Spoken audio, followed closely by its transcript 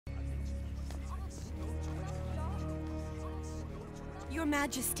Your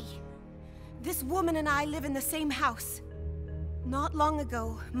Majesty, this woman and I live in the same house. Not long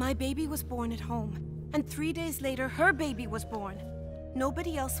ago, my baby was born at home, and 3 days later, her baby was born.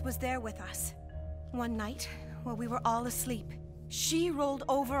 Nobody else was there with us. One night, while we were all asleep, she rolled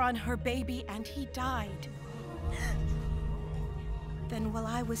over on her baby and he died. Then while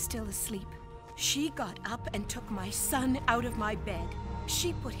I was still asleep, she got up and took my son out of my bed.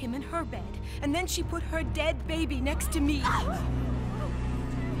 She put him in her bed, and then she put her dead baby next to me.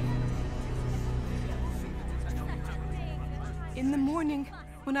 In the morning,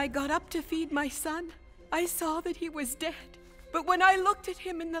 when I got up to feed my son, I saw that he was dead. But when I looked at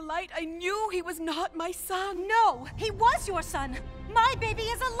him in the light, I knew he was not my son. No, he was your son. My baby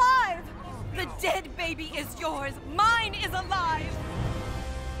is alive. The dead baby is yours. Mine is alive.